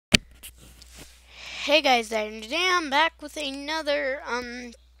Hey guys, and today I'm back with another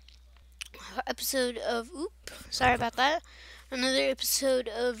episode of sorry about that. Another episode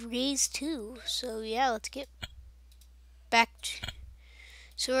of Raze 2. So yeah, let's get back to,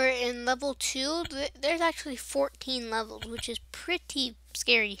 so we're in level 2. There's actually 14 levels, which is pretty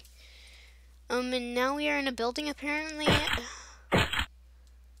scary. And now we are in a building apparently.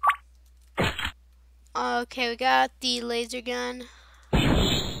 Okay, we got the laser gun.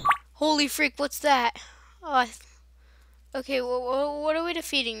 Holy freak, what's that? Oh, okay, well, what are we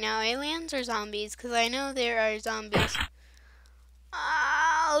defeating now? Aliens or zombies? Because I know there are zombies.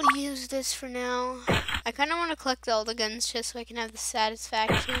 I'll use this for now. I kind of want to collect all the guns just so I can have the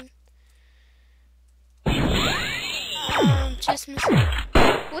satisfaction. Just missing.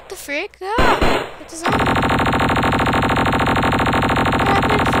 What the frick? Ah! It's a zombie.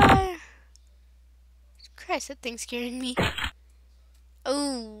 Rapid fire. Christ, that thing scared me.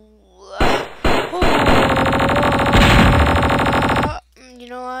 Oh. You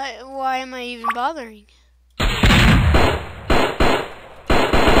know what? Why am I even bothering?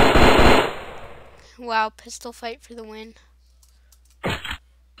 Wow, pistol fight for the win.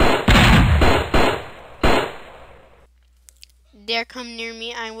 Dare come near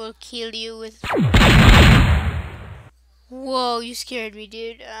me, I will kill you with... Whoa, you scared me,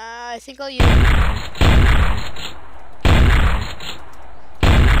 dude. I think I'll use...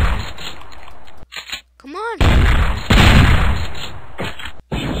 Come on.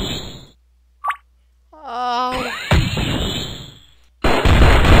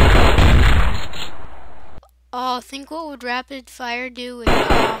 Oh, think what would rapid fire do with...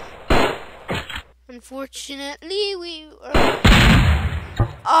 Unfortunately, we are...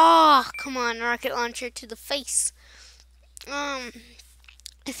 Oh, come on, rocket launcher to the face. I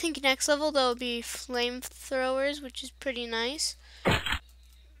think next level there'll be flamethrowers, which is pretty nice.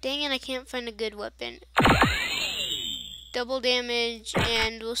 Dang it, I can't find a good weapon. Double damage,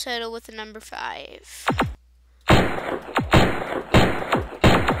 and we'll settle with the number 5.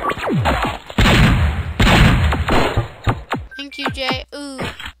 Thank you, Jay. Ooh.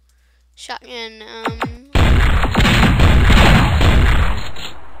 Shotgun,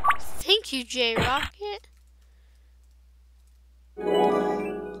 Thank you, J Rocket.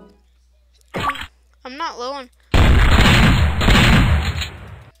 I'm not low on...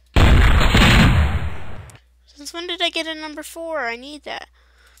 Since when did I get a number 4? I need that.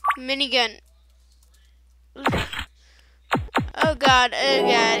 Minigun. Oh god,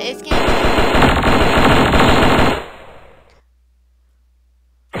 it's getting...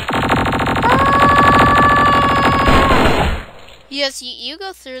 Yes, you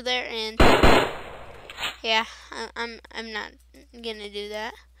go through there and... Yeah, I'm not gonna do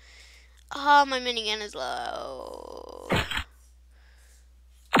that. Oh, my minigun is low.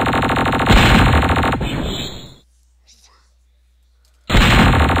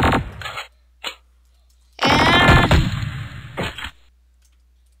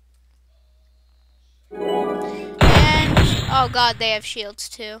 And oh god, they have shields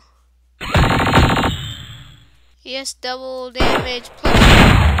too. Yes, double damage plus...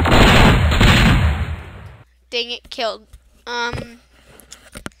 Dang it, killed. Oh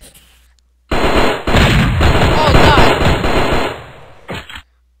god.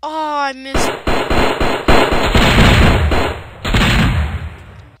 Oh, I missed.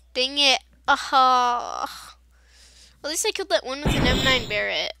 Dang it. At least I killed that one with an M9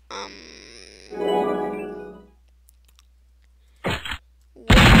 Barrett.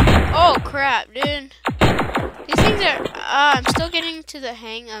 Oh crap, dude. These things are... I'm still getting to the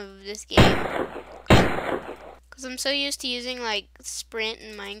hang of this game. Because I'm so used to using, like, sprint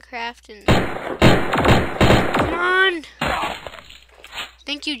in Minecraft and... Come on!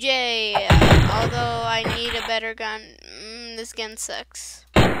 Thank you, Jay. Although I need a better gun. This gun sucks.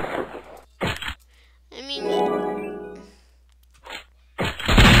 I mean...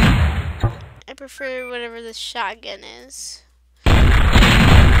 I prefer whatever this shotgun is.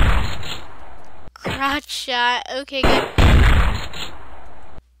 Crotch shot. Okay, good.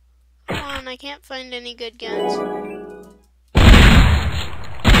 Come on, I can't find any good guns.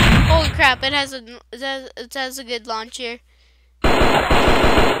 Holy crap! It has a good launcher.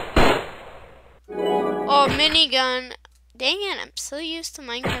 Oh, minigun. Dang it! I'm so used to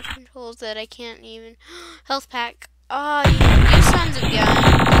Minecraft controls that I can't even. Health pack. Oh, you sons of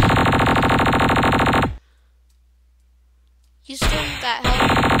guns. You still need that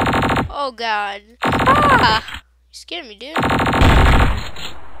health. Oh god. Ah! You scared me, dude.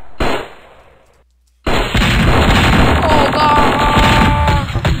 Oh god.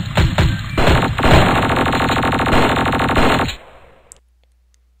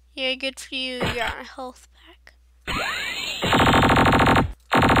 Yeah, good for you. You got a health pack.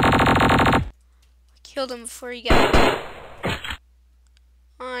 Killed him before he got it.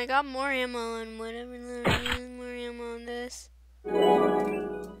 Oh, I got more ammo and whatever. More ammo on this.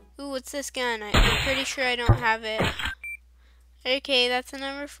 Ooh, what's this gun? I'm pretty sure I don't have it. Okay, that's a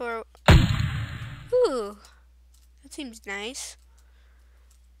number 4. Ooh, that seems nice.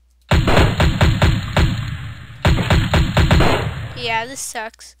 Yeah, this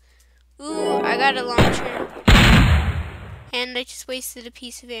sucks. Ooh, I got a launcher. And I just wasted a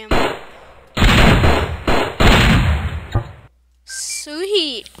piece of ammo.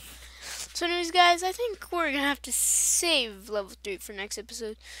 Sweet. So anyways, guys, I think we're gonna have to save level 3 for next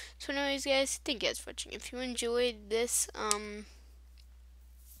episode. So anyways, guys, thank you guys for watching. If you enjoyed this,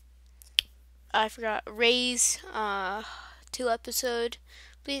 I forgot, Raze, 2 episode,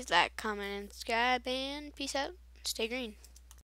 please like, comment, and subscribe, and peace out. Stay green.